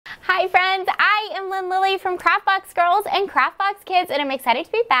Hi friends, I am Lynn Lilly from Craftbox Girls and Craftbox Kids, and I'm excited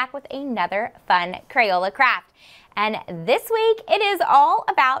to be back with another fun Crayola craft. And this week it is all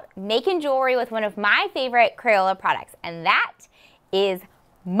about making jewelry with one of my favorite Crayola products, and that is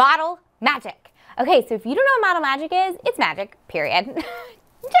Model Magic. Okay, so if you don't know what Model Magic is, it's magic, period.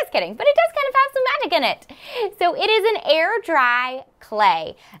 Just kidding, but it does kind of have some magic in it. So it is an air dry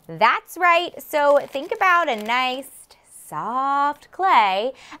clay. That's right, so think about a nice soft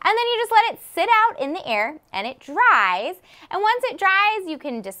clay, and then you just let it sit out in the air and it dries. And once it dries, you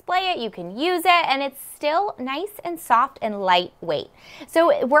can display it, you can use it, and it's still nice and soft and lightweight.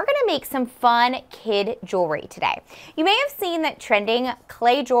 So we're gonna make some fun kid jewelry today. You may have seen that trending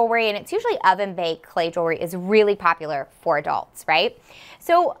clay jewelry, and it's usually oven baked clay jewelry, is really popular for adults, right?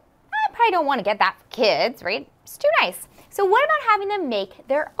 So I probably don't want to get that for kids, right? It's too nice. So what about having them make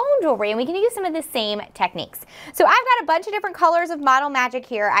their own jewelry? And we can use some of the same techniques. So I've got a bunch of different colors of Model Magic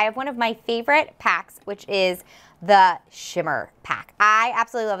here. I have one of my favorite packs, which is the Shimmer pack. I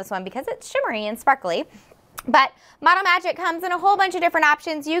absolutely love this one because it's shimmery and sparkly. But Model Magic comes in a whole bunch of different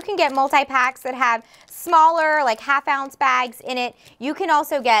options. You can get multi-packs that have smaller, like half-ounce bags in it. You can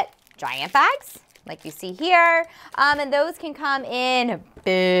also get giant bags, like you see here, and those can come in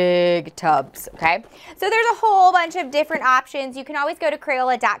big tubs, okay? So there's a whole bunch of different options. You can always go to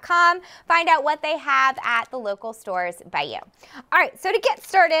Crayola.com, find out what they have at the local stores by you. All right, so to get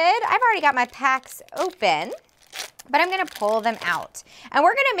started, I've already got my packs open, but I'm gonna pull them out. And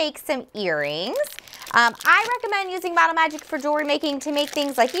we're gonna make some earrings. I recommend using Model Magic for jewelry making to make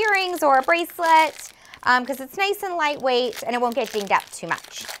things like earrings or a bracelet, because it's nice and lightweight and it won't get dinged up too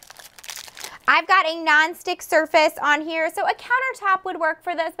much. I've got a non-stick surface on here, so a countertop would work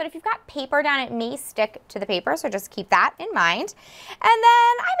for this, but if you've got paper down, it may stick to the paper, so just keep that in mind. And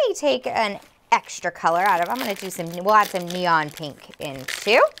then I may take an extra color out of it. I'm gonna do some, we'll add some neon pink in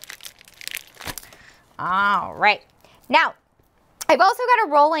too. All right, now, I've also got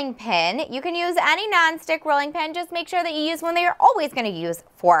a rolling pin. You can use any non-stick rolling pin, just make sure that you use one that you're always gonna use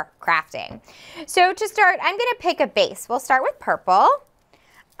for crafting. So to start, I'm gonna pick a base. We'll start with purple.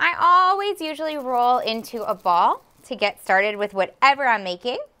 I always usually roll into a ball to get started with whatever I'm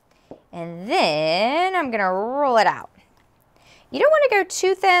making, and then I'm gonna roll it out. You don't wanna go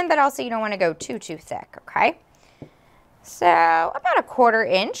too thin, but also you don't wanna go too thick, okay? So about a 1/4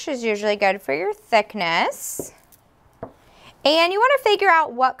 inch is usually good for your thickness. And you want to figure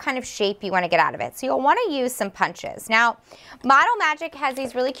out what kind of shape you want to get out of it. So you'll want to use some punches. Now, Model Magic has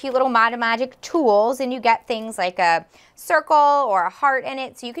these really cute little Model Magic tools, and you get things like a circle or a heart in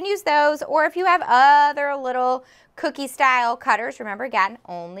it. So you can use those, or if you have other little cookie style cutters, remember again,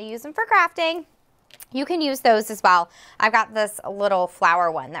 only use them for crafting. You can use those as well. I've got this little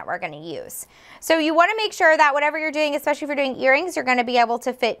flower one that we're going to use. So you want to make sure that whatever you're doing, especially if you're doing earrings, you're going to be able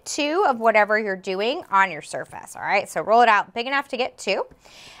to fit 2 of whatever you're doing on your surface. All right, so roll it out big enough to get 2.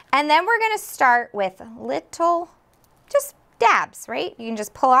 And then we're going to start with little, just dabs, right? You can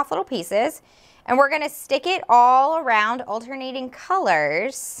just pull off little pieces. And we're going to stick it all around, alternating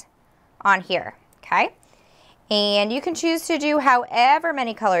colors on here, okay? And you can choose to do however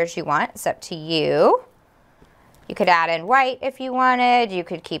many colors you want. It's up to you. You could add in white if you wanted. You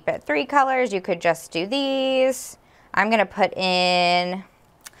could keep it 3 colors. You could just do these. I'm gonna put in,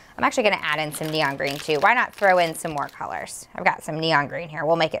 I'm actually gonna add in some neon green too. Why not throw in some more colors? I've got some neon green here.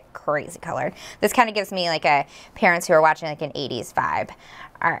 We'll make it crazy colored. This kind of gives me like a parents who are watching like an 80s vibe.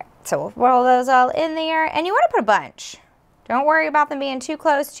 All right, so we'll roll those all in there. And you wanna put a bunch. Don't worry about them being too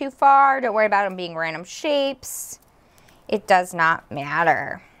close, too far. Don't worry about them being random shapes. It does not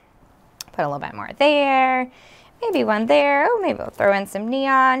matter. Put a little bit more there. Maybe one there. Oh, maybe we'll throw in some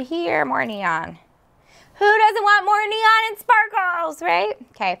neon here. More neon. Who doesn't want more neon and sparkles, right?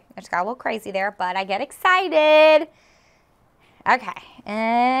 Okay, I just got a little crazy there, but I get excited. Okay,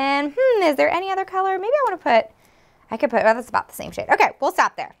 and is there any other color? Maybe I want to put, I could put, oh, that's about the same shade. Okay, we'll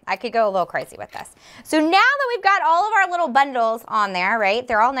stop there. I could go a little crazy with this. So now that we've got all of our little bundles on there, right?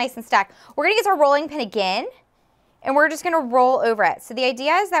 They're all nice and stacked. We're gonna use our rolling pin again, and we're just gonna roll over it. So the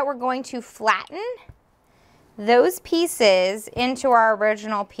idea is that we're going to flatten those pieces into our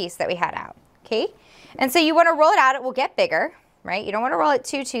original piece that we had out, okay? And so you wanna roll it out, it will get bigger, right? You don't wanna roll it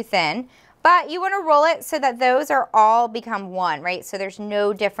too thin. But you want to roll it so that those are all become one, right? So there's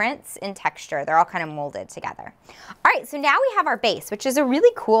no difference in texture. They're all kind of molded together. All right, so now we have our base, which is a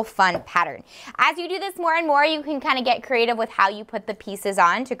really cool, fun pattern. As you do this more and more, you can kind of get creative with how you put the pieces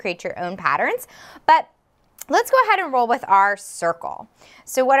on to create your own patterns. But let's go ahead and roll with our circle.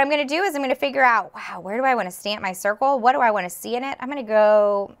 So what I'm going to do is I'm going to figure out, wow, where do I want to stamp my circle? What do I want to see in it? I'm going to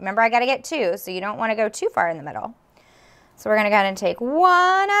go, remember I got to get 2, so you don't want to go too far in the middle. So we're gonna go ahead and take one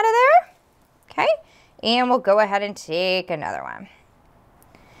out of there, okay? And we'll go ahead and take another one.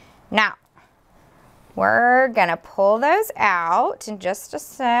 Now, we're gonna pull those out in just a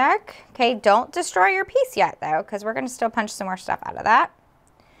sec. Okay, don't destroy your piece yet though, because we're gonna still punch some more stuff out of that.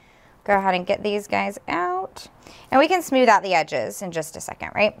 Go ahead and get these guys out. And we can smooth out the edges in just a second,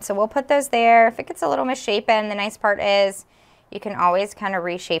 right? So we'll put those there. If it gets a little misshapen, the nice part is you can always kind of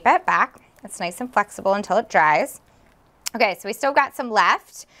reshape it back. It's nice and flexible until it dries. Okay, so we still got some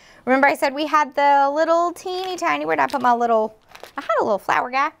left. Remember I said we had the little teeny tiny, where'd I put my little, I had a little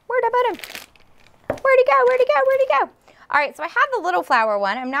flower guy. Where'd I put him? Where'd he go? Where'd he go? Where'd he go? All right, so I have the little flower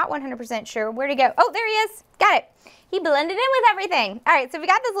one. I'm not 100% sure. Where'd he go? Oh, there he is. Got it. He blended in with everything. All right, so we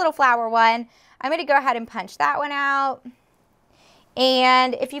got this little flower one. I'm gonna go ahead and punch that one out.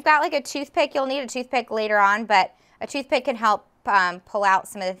 And if you've got like a toothpick, you'll need a toothpick later on, but a toothpick can help pull out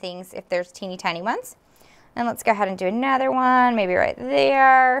some of the things if there's teeny tiny ones. And let's go ahead and do another one, maybe right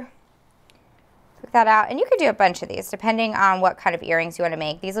there. Pick that out. And you could do a bunch of these depending on what kind of earrings you want to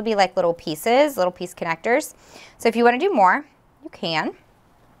make. These will be like little pieces, little piece connectors. So if you want to do more, you can.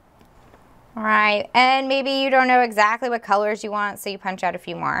 All right, and maybe you don't know exactly what colors you want, so you punch out a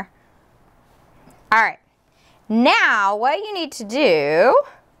few more. All right, now what you need to do,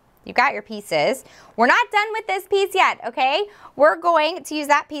 you got your pieces. We're not done with this piece yet, okay? We're going to use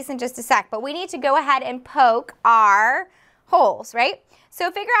that piece in just a sec, but we need to go ahead and poke our holes, right?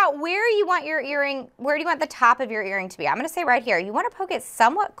 So figure out where you want your earring, where do you want the top of your earring to be? I'm gonna say right here. You wanna poke it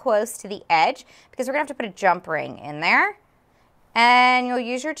somewhat close to the edge because we're gonna have to put a jump ring in there. And you'll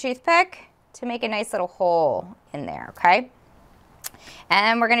use your toothpick to make a nice little hole in there, okay?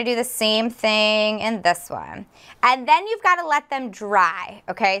 And we're gonna do the same thing in this one. And then you've gotta let them dry,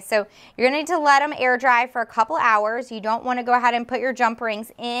 okay? So you're gonna need to let them air dry for a couple hours. You don't wanna go ahead and put your jump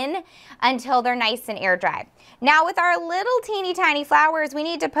rings in until they're nice and air dry. Now with our little teeny tiny flowers, we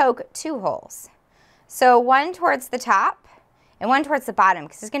need to poke 2 holes. So one towards the top and one towards the bottom,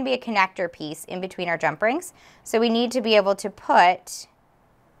 because there's gonna be a connector piece in between our jump rings. So we need to be able to put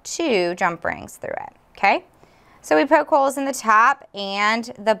 2 jump rings through it, okay? So we poke holes in the top and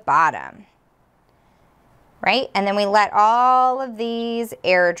the bottom, right? And then we let all of these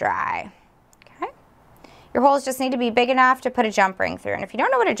air dry, okay? Your holes just need to be big enough to put a jump ring through. And if you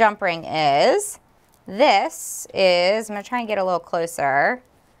don't know what a jump ring is, this is, I'm gonna try and get a little closer.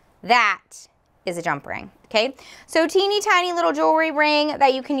 That is a jump ring, okay? So teeny tiny little jewelry ring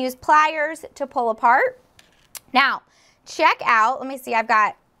that you can use pliers to pull apart. Now, check out, let me see, I've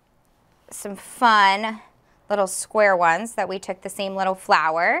got some fun little square ones that we took the same little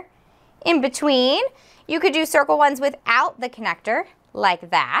flower in between. You could do circle ones without the connector like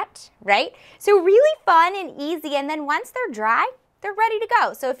that, right? So really fun and easy, and then once they're dry, they're ready to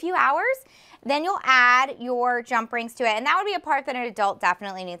go. So a few hours, then you'll add your jump rings to it, and that would be a part that an adult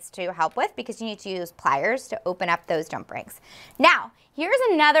definitely needs to help with because you need to use pliers to open up those jump rings. Now, here's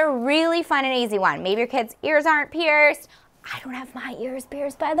another really fun and easy one. Maybe your kid's ears aren't pierced. I don't have my ears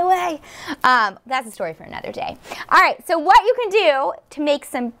pierced, by the way. That's a story for another day. All right, so what you can do to make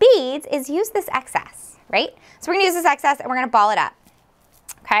some beads is use this excess, right? So we're gonna use this excess and we're gonna ball it up,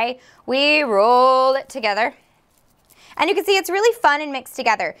 okay? We roll it together. And you can see it's really fun and mixed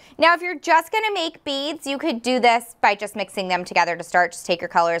together. Now, if you're just gonna make beads, you could do this by just mixing them together to start. Just take your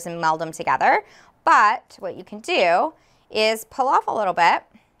colors and meld them together. But what you can do is pull off a little bit,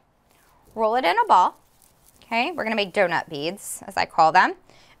 roll it in a ball. Okay, we're gonna make donut beads, as I call them.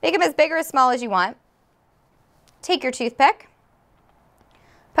 Make them as big or as small as you want. Take your toothpick,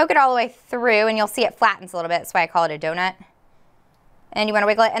 poke it all the way through, and you'll see it flattens a little bit. That's why I call it a donut. And you wanna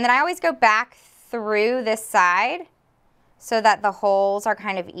wiggle it. And then I always go back through this side so that the holes are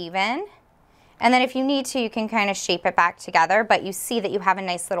kind of even. And then if you need to, you can kind of shape it back together, but you see that you have a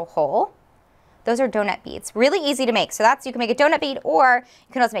nice little hole. Those are donut beads. Really easy to make. So that's, you can make a donut bead, or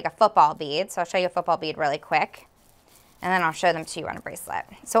you can also make a football bead. So I'll show you a football bead really quick. And then I'll show them to you on a bracelet.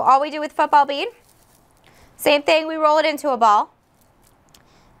 So all we do with football bead, same thing, we roll it into a ball.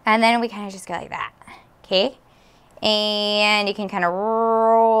 And then we kind of just go like that, okay? And you can kind of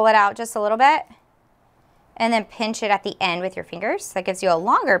roll it out just a little bit. And then pinch it at the end with your fingers. That gives you a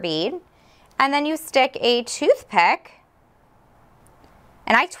longer bead. And then you stick a toothpick.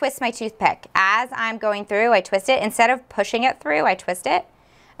 And I twist my toothpick. As I'm going through, I twist it. Instead of pushing it through, I twist it.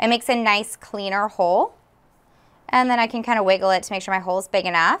 It makes a nice, cleaner hole. And then I can kind of wiggle it to make sure my hole is big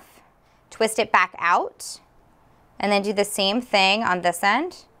enough. Twist it back out. And then do the same thing on this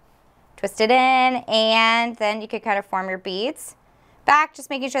end. Twist it in, and then you could kind of form your beads. Back, just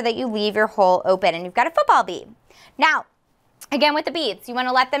making sure that you leave your hole open, and you've got a football bead. Now, again with the beads, you want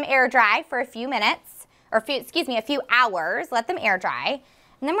to let them air dry for a few minutes. or excuse me, a few hours, let them air dry.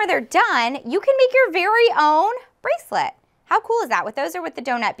 And then when they're done, you can make your very own bracelet. How cool is that? With those or with the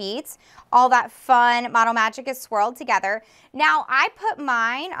donut beads, all that fun Model Magic is swirled together. Now I put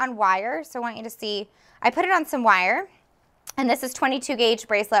mine on wire, so I want you to see, I put it on some wire, and this is 22 gauge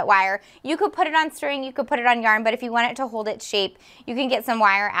bracelet wire. You could put it on string, you could put it on yarn, but if you want it to hold its shape, you can get some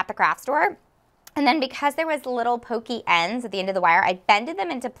wire at the craft store. And then because there was little pokey ends at the end of the wire, I bended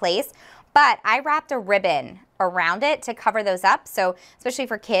them into place, but I wrapped a ribbon around it to cover those up, so especially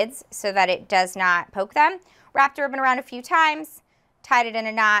for kids, so that it does not poke them. Wrapped a ribbon around a few times, tied it in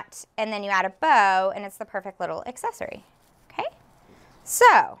a knot, and then you add a bow, and it's the perfect little accessory, okay?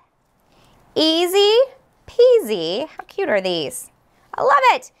 So, easy peasy. How cute are these? I love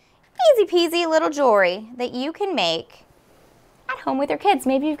it. Easy peasy little jewelry that you can make at home with your kids.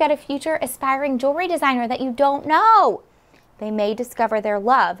 Maybe you've got a future aspiring jewelry designer that you don't know. They may discover their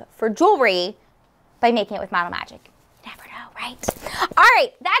love for jewelry by making it with Model Magic. Never know, right? All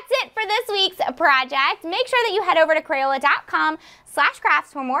right, that's it for this week's project. Make sure that you head over to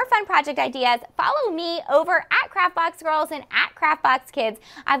Crayola.com/crafts for more fun project ideas. Follow me over at CraftBox Girls and at CraftBox Kids.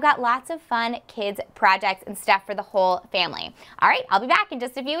 I've got lots of fun kids projects and stuff for the whole family. All right, I'll be back in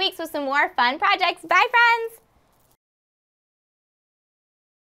just a few weeks with some more fun projects. Bye, friends.